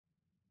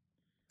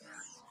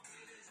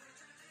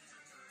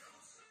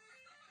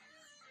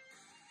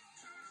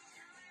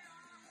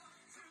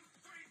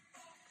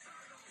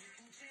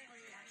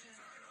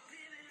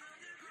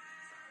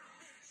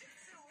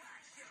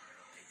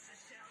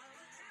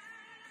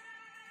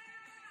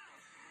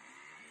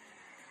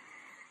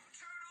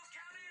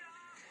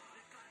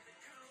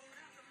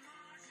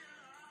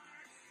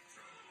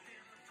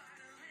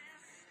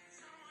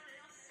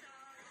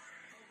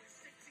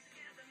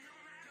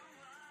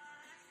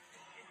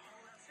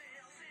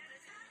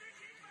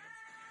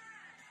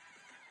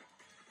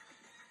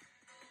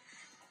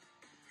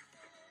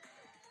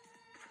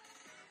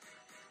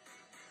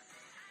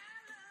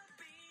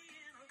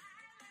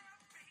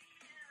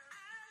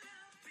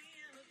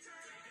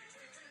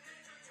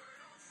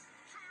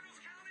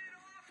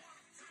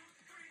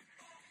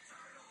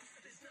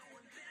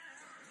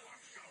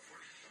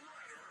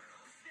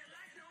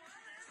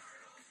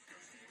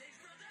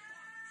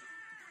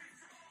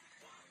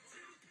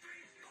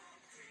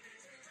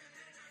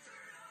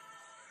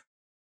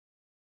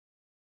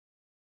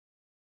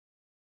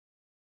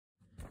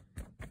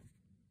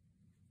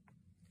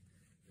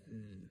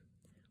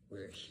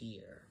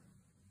here.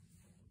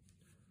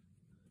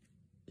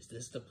 Is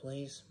this the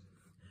place?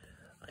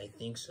 I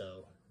think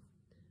so.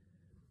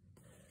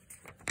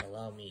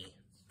 Allow me.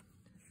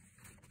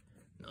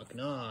 Knock,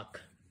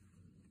 knock.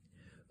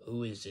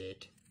 Who is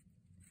it?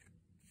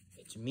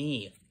 It's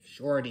me,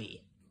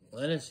 Shorty.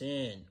 Let us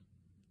in.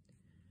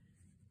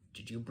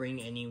 Did you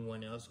bring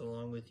anyone else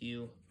along with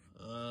you?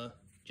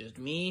 Just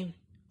me,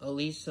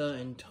 Elisa,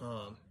 and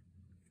Tom.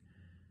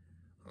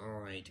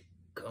 Alright,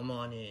 come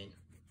on in.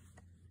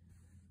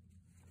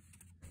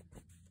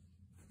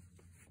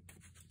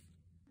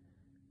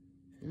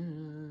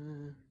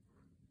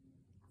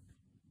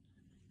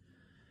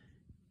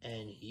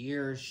 And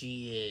here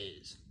she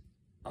is,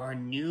 our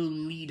new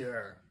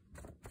leader.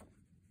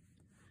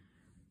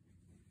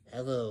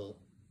 Hello,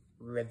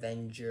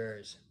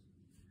 Revengers.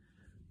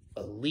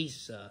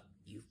 Elisa,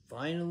 you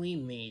finally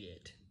made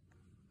it.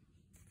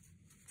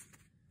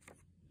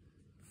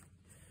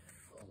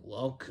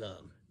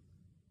 Welcome.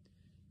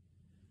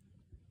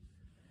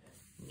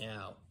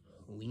 Now,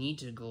 we need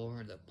to go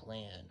over the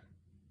plan.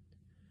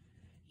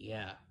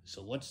 Yeah,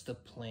 so what's the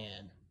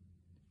plan?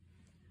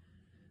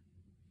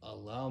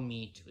 Allow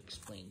me to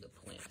explain the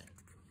plan.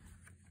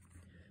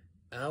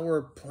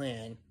 Our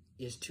plan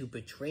is to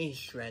betray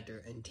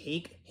Shredder and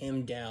take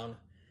him down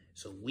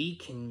so we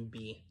can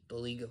be the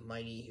League of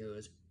Mighty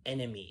Heroes'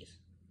 enemies.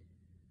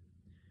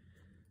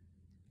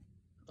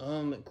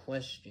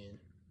 Question.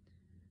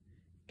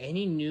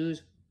 Any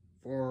news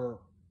for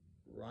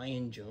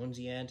Ryan Jones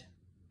yet?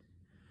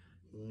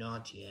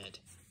 Not yet.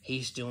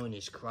 He's still in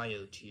his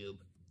cryo tube.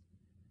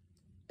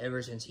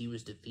 Ever since he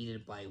was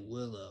defeated by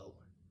Willow.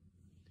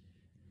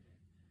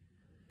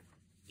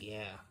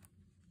 Yeah.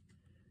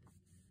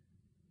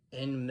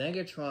 And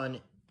Megatron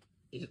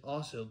is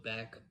also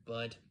back,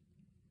 but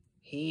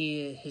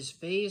his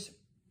face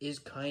is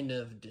kind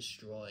of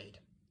destroyed.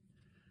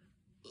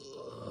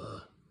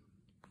 Ugh.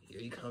 Here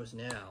he comes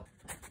now.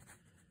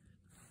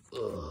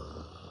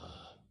 Ugh.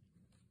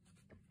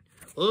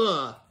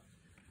 Ugh.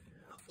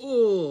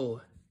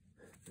 Oh,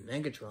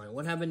 Megatron,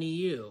 what happened to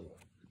you?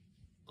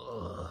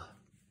 Ugh.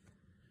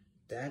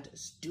 That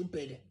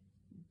stupid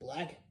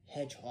black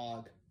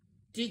hedgehog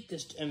did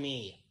this to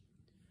me.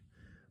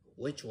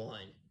 Which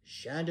one?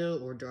 Shadow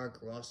or Dark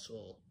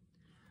Russell?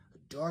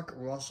 Dark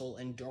Russell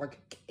and Dark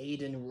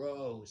Aiden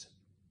Rose.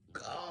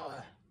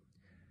 God,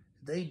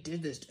 they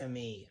did this to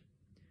me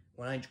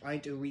when I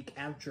tried to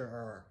recapture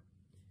her.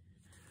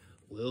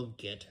 We'll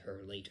get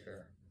her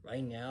later.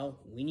 Right now,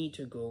 we need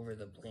to go over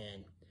the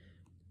plan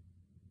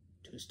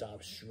to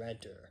stop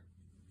Shredder.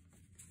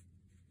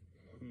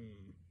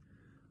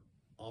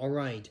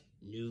 Alright,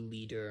 new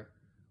leader.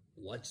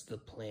 What's the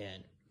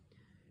plan?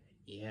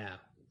 Yeah,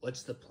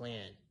 what's the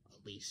plan,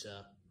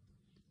 Elisa?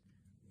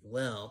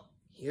 Well,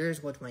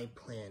 here's what my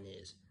plan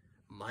is.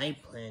 My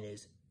plan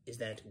is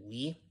that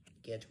we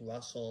get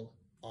Russell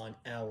on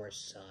our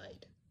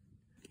side.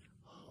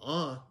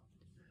 Huh?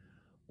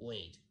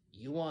 Wait,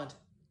 you want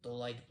the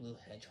light blue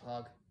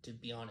hedgehog to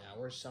be on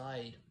our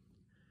side?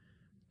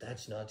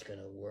 That's not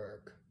gonna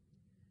work.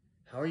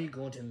 How are you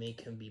going to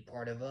make him be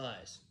part of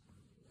us?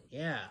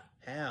 Yeah,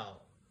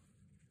 how?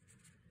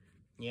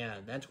 Yeah,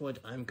 that's what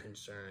I'm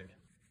concerned.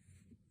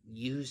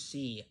 You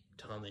see,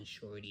 Tom and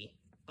Shorty,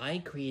 I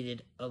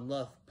created a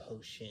love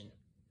potion.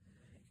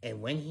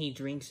 And when he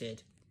drinks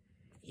it,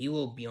 he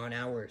will be on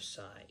our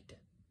side.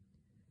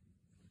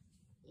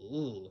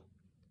 Ooh.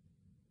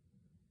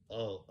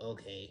 Oh,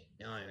 okay,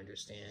 now I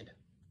understand.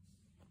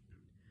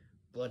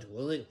 But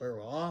will it wear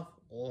off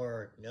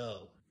or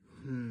no?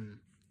 I'm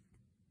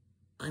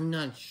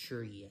not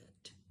sure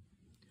yet.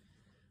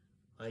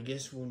 I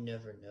guess we'll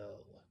never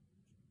know.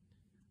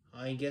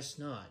 I guess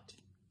not.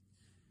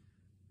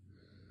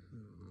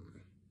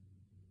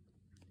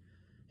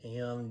 Hey,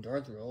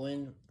 Darth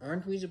Rowan,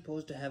 aren't we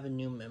supposed to have a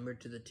new member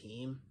to the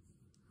team?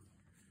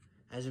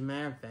 As a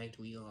matter of fact,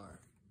 we are.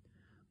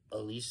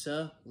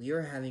 Elisa, we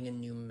are having a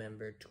new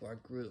member to our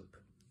group.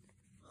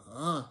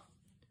 Huh?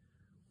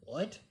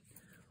 What?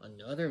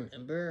 Another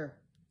member?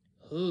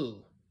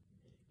 Who?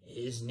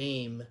 His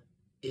name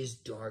is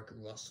Dark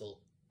Russell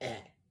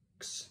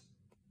X.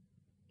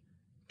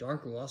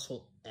 Dark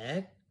Russell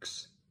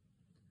X?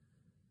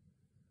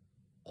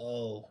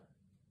 Oh,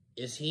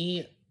 is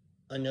he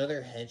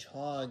another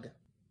hedgehog?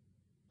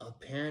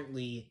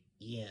 Apparently,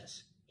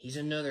 yes. He's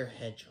another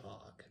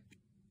hedgehog.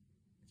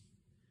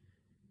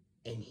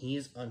 And he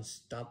is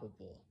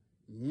unstoppable.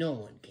 No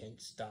one can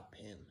stop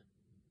him.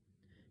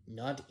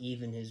 Not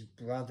even his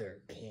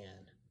brother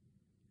can.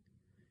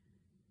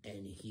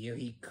 And here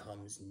he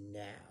comes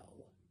now.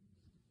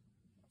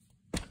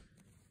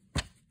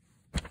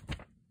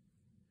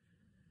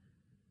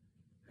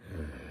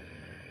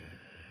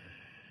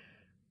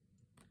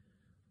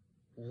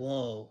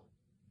 Whoa.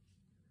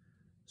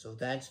 So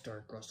that's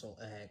Dark Russell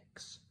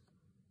X.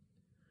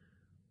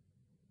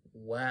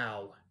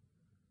 Wow.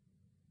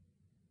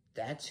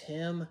 That's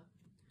him?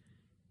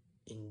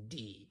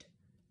 Indeed.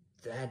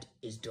 That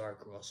is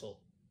Dark Russell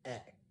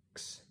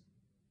X.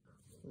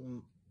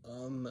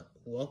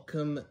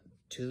 Welcome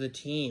to the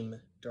team,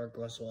 Dark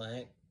Russell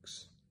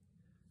X.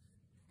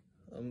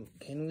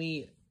 Can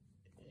we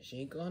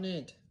shake on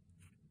it?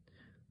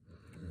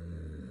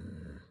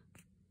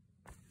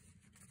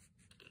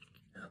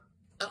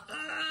 Ow!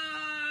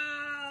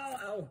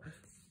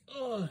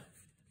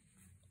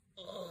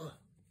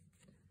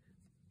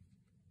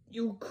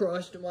 You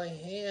crushed my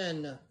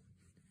hand.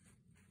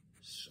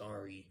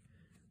 Sorry.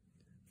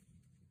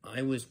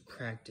 I was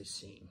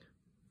practicing.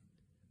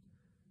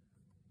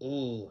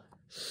 Oh.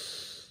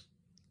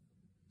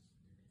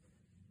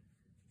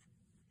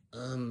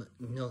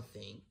 No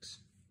thanks.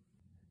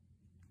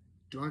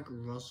 Dark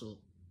Russell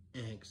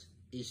X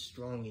is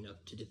strong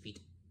enough to defeat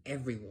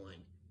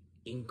everyone,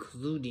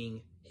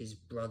 including his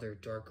brother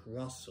Dark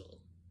Russell.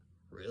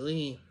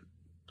 Really?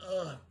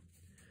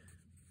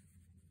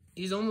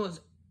 He's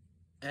almost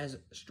as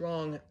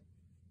strong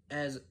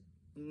as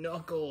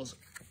Knuckles.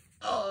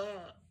 Ow.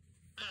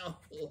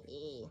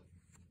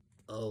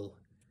 Oh.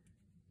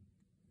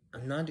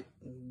 I'm not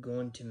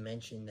going to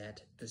mention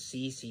that the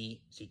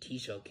CT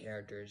show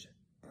characters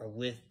are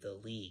with the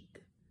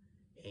League.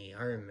 Hey,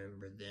 I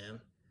remember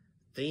them.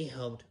 They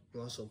helped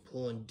Russell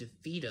Pullen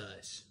defeat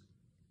us,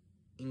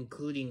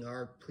 including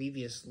our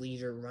previous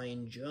leader,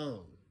 Ryan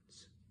Jones.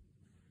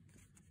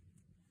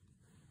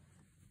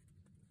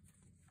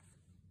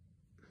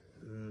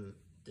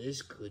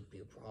 This could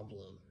be a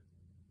problem.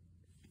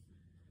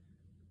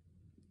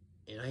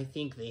 And I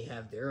think they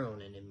have their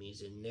own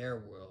enemies in their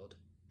world.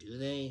 Do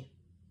they?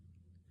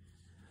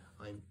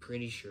 I'm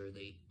pretty sure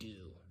they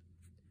do.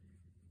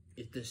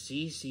 If the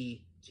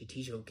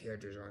CT show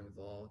characters are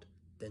involved,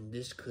 then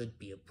this could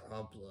be a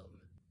problem.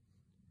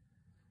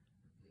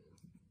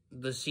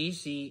 The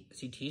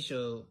CT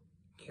show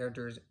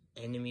characters'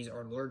 enemies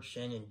are Lord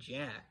Shen and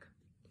Jack,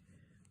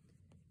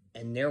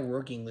 and they're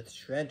working with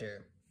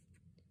Shredder.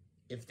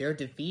 If they're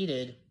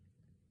defeated,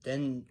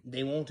 then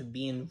they won't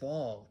be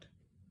involved.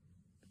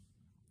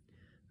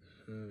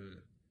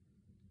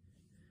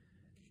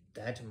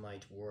 That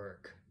might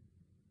work.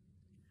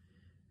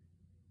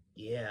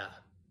 Yeah,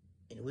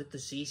 and with the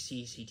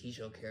CT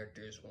show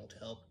characters won't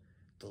help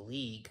the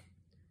League,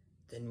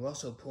 then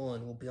Russell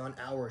Pullen will be on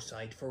our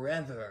side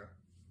forever.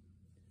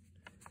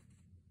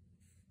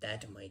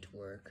 That might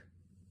work.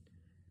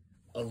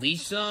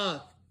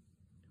 Elisa!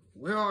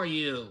 Where are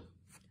you?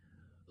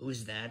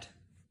 Who's that?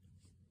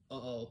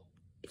 Uh-oh,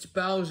 it's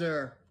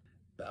Bowser.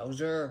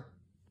 Bowser?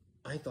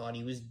 I thought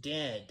he was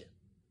dead.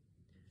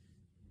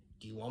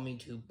 Do you want me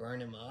to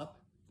burn him up?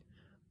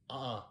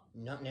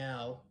 Not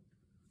now.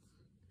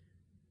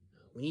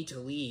 We need to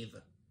leave.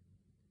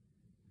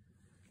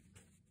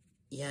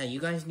 Yeah, you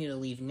guys need to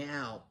leave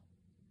now.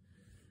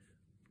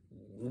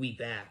 We'll be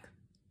back.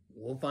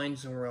 We'll find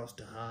somewhere else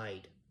to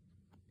hide.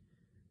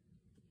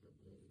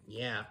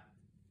 Yeah.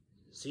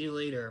 See you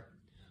later.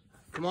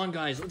 Come on,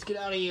 guys, let's get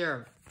out of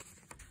here.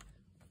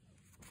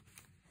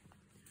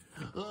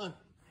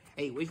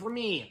 Hey, wait for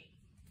me.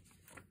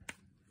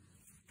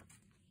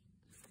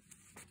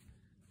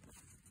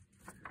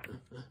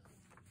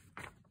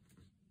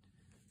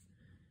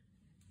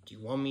 Do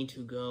you want me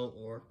to go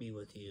or be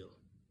with you?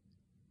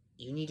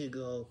 You need to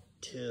go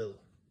too.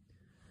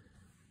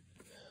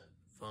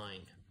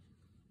 Fine.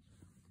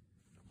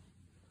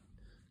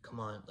 Come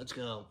on, let's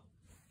go.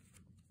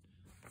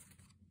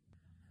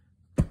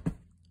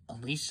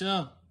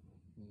 Elisa,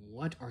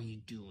 what are you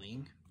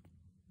doing?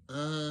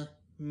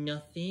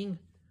 Nothing.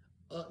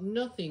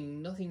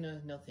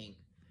 Nothing.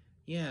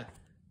 Yeah,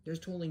 there's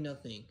totally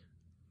nothing.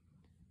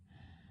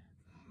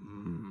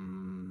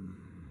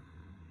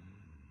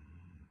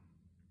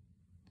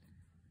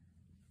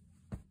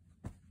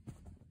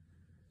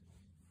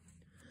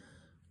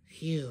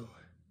 Phew.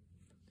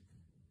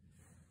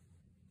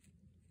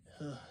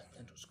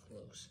 That was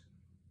close.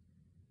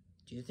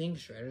 Do you think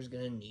Shredder's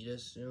gonna need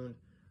us soon?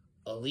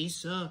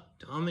 Elisa,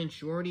 Tom and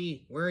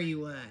Shorty, where are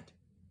you at?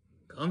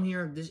 Come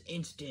here this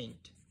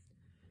instant.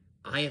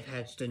 I have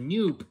hatched a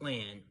new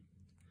plan.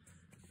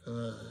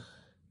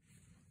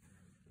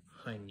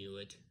 I knew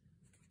it.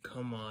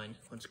 Come on,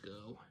 let's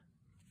go.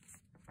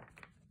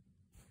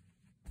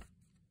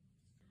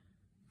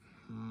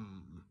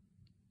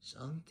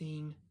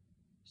 Something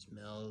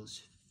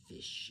smells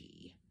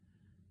fishy.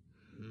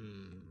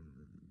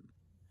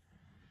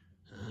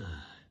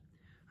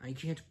 I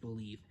can't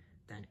believe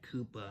that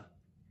Koopa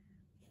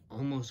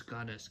almost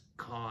got us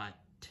caught.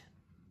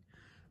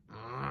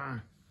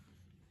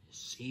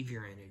 Save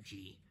your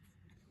energy.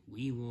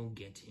 We will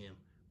get him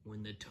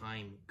when the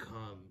time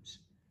comes.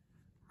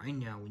 Right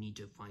now, we need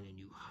to find a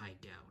new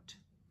hideout.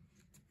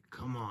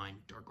 Come on,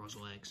 Dark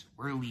Russell X,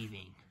 we're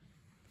leaving.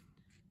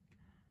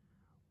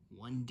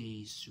 One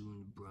day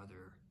soon,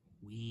 brother,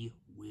 we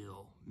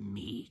will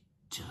meet.